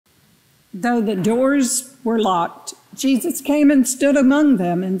Though the doors were locked, Jesus came and stood among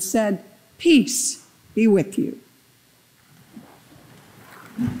them and said, "Peace be with you."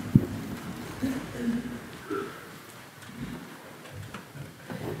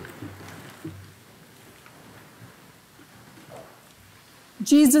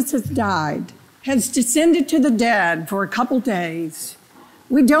 Jesus has died, has descended to the dead for a couple days.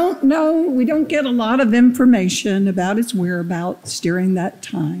 We don't get a lot of information about his whereabouts during that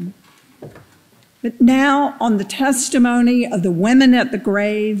time. But now, on the testimony of the women at the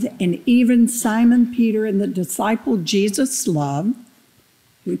grave and even Simon Peter and the disciple Jesus loved,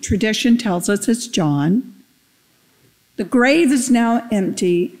 who tradition tells us is John, the grave is now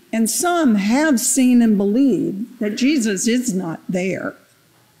empty, and some have seen and believed that Jesus is not there.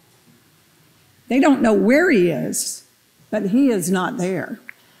 They don't know where he is, but he is not there.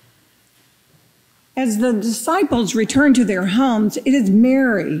 As the disciples return to their homes, it is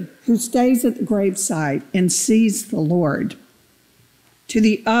Mary who stays at the gravesite and sees the Lord. For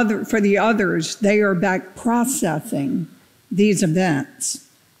the others, they are back processing these events.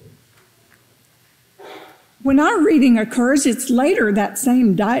 When our reading occurs, it's later that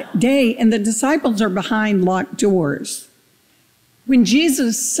same day, and the disciples are behind locked doors. When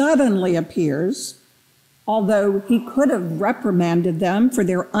Jesus suddenly appears, although he could have reprimanded them for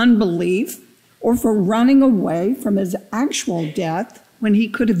their unbelief or for running away from his actual death when he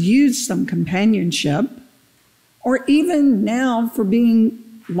could have used some companionship, or even now for being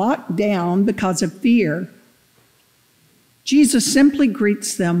locked down because of fear, Jesus simply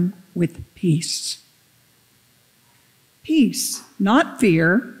greets them with peace. Peace, not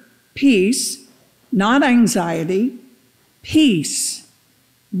fear. Peace, not anxiety. Peace,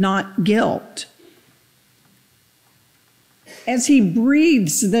 not guilt. As he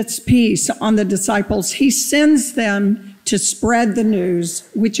breathes this peace on the disciples, he sends them to spread the news,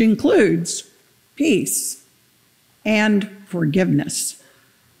 which includes peace and forgiveness.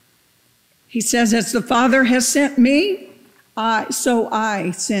 He says, "As the Father has sent me, so I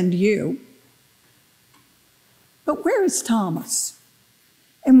send you." But where is Thomas?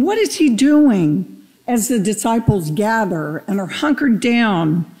 And what is he doing as the disciples gather and are hunkered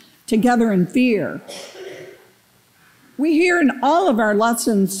down together in fear? We hear in all of our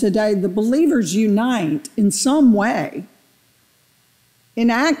lessons today the believers unite in some way. In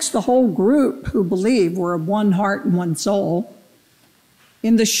Acts, the whole group who believe were of one heart and one soul.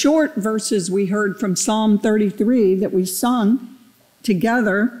 In the short verses we heard from Psalm 33 that we sung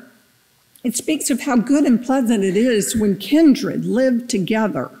together, it speaks of how good and pleasant it is when kindred live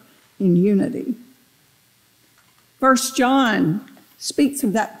together in unity. 1 John speaks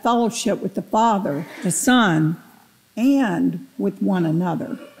of that fellowship with the Father, the Son, and with one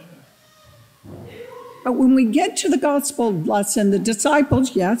another. But when we get to the gospel lesson, the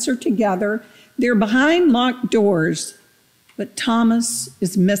disciples, yes, are together. They're behind locked doors, but Thomas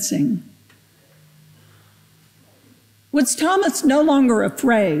is missing. Was Thomas no longer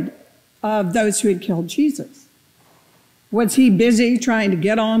afraid of those who had killed Jesus? Was he busy trying to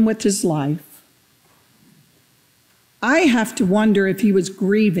get on with his life? I have to wonder if he was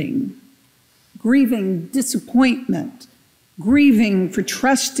grieving disappointment, grieving for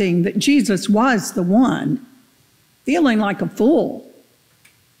trusting that Jesus was the one, feeling like a fool.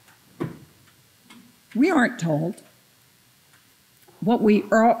 We aren't told. What we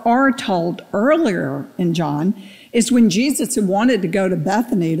are told earlier in John is when Jesus had wanted to go to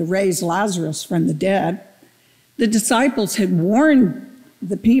Bethany to raise Lazarus from the dead, the disciples had warned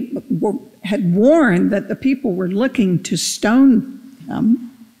that the people were looking to stone him.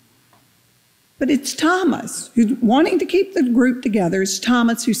 But it's Thomas who's wanting to keep the group together. It's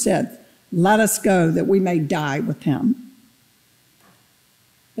Thomas who said, "Let us go that we may die with him."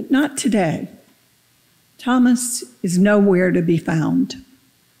 But not today. Thomas is nowhere to be found.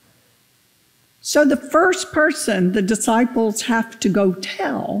 So the first person the disciples have to go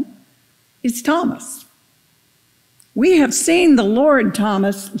tell is Thomas. "We have seen the Lord,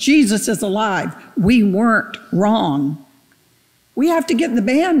 Thomas. Jesus is alive. We weren't wrong." We have to get the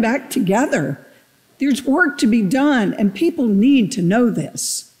band back together. There's work to be done, and people need to know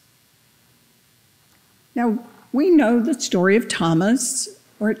this. Now, we know the story of Thomas,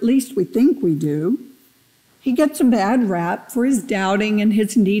 or at least we think we do. He gets a bad rap for his doubting and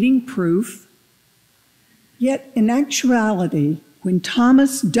his needing proof. Yet, in actuality, when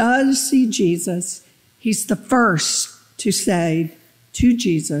Thomas does see Jesus, he's the first to say to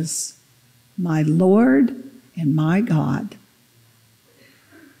Jesus, "My Lord and my God."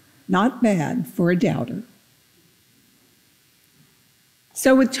 Not bad for a doubter.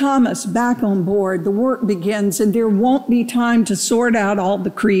 So with Thomas back on board, the work begins, and there won't be time to sort out all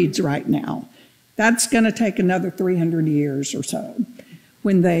the creeds right now. That's going to take another 300 years or so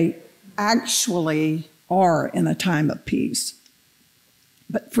when they actually are in a time of peace.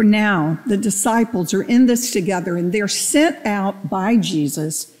 But for now, the disciples are in this together, and they're sent out by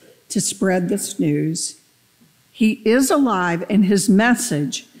Jesus to spread this news. He is alive, and his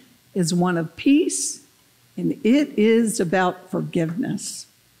message is one of peace, and it is about forgiveness.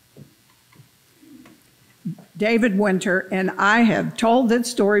 David Winter, and I have told that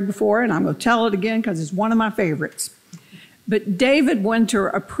story before, and I'm going to tell it again because it's one of my favorites. But David Winter,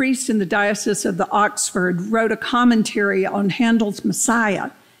 a priest in the Diocese of Oxford, wrote a commentary on Handel's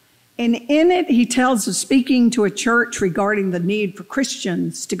Messiah. And in it, he tells of speaking to a church regarding the need for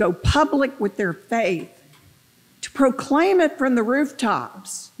Christians to go public with their faith, to proclaim it from the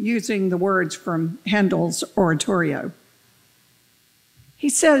rooftops, using the words from Handel's oratorio. He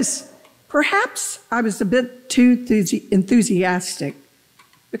says, perhaps I was a bit too enthusiastic,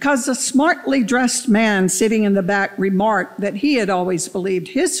 because a smartly dressed man sitting in the back remarked that he had always believed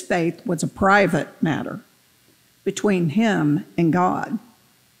his faith was a private matter between him and God.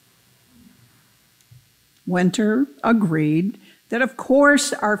 Winter agreed that, of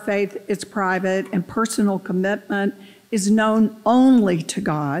course, our faith is private and personal commitment is known only to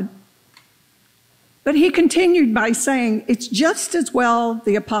God. But he continued by saying, it's just as well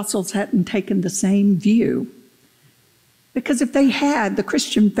the apostles hadn't taken the same view. Because if they had, the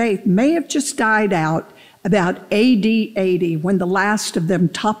Christian faith may have just died out about AD 80 when the last of them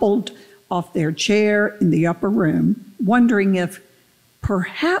toppled off their chair in the upper room, wondering if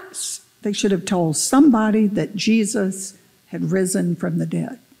perhaps they should have told somebody that Jesus had risen from the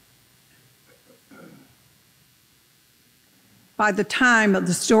dead. By the time of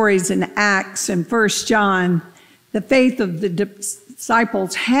the stories in Acts and 1 John, the faith of the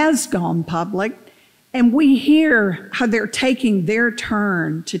disciples has gone public, and we hear how they're taking their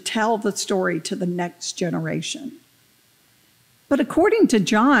turn to tell the story to the next generation. But according to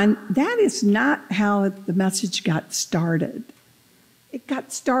John, that is not how the message got started. It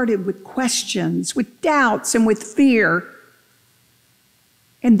got started with questions, with doubts, and with fear.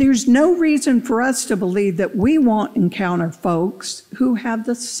 And there's no reason for us to believe that we won't encounter folks who have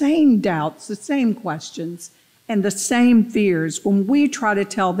the same doubts, the same questions, and the same fears when we try to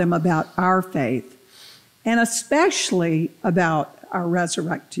tell them about our faith, and especially about our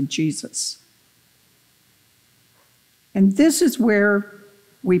resurrected Jesus. And this is where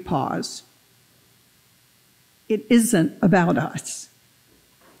we pause. It isn't about us.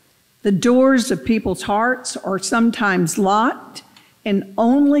 The doors of people's hearts are sometimes locked, and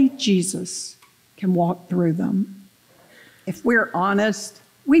only Jesus can walk through them. If we're honest,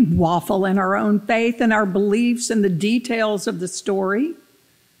 we waffle in our own faith and our beliefs and the details of the story.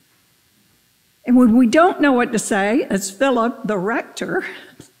 And when we don't know what to say, as Philip, the rector,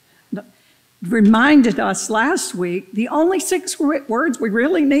 reminded us last week, the only 6 words we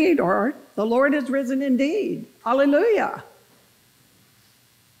really need are, the Lord is risen indeed. Hallelujah.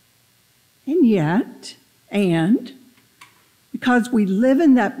 And yet, because we live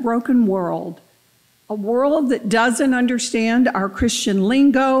in that broken world, a world that doesn't understand our Christian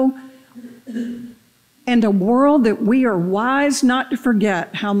lingo, and a world that we are wise not to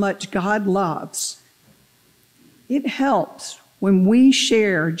forget how much God loves, it helps when we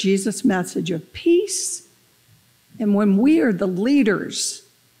share Jesus' message of peace and when we are the leaders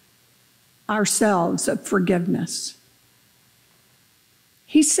ourselves of forgiveness.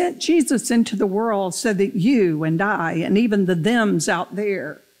 He sent Jesus into the world so that you and I and even the thems out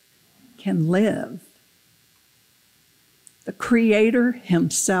there can live. The Creator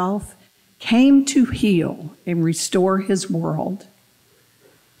himself came to heal and restore his world.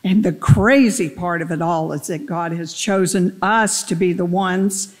 And the crazy part of it all is that God has chosen us to be the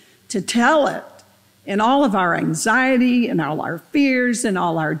ones to tell it in all of our anxiety and all our fears and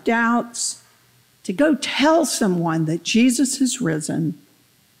all our doubts, to go tell someone that Jesus has risen,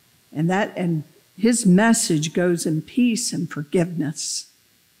 and his message goes in peace and forgiveness.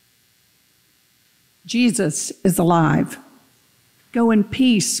 Jesus is alive. Go in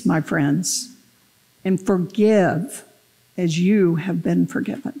peace, my friends, and forgive as you have been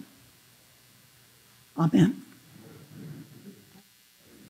forgiven. Amen.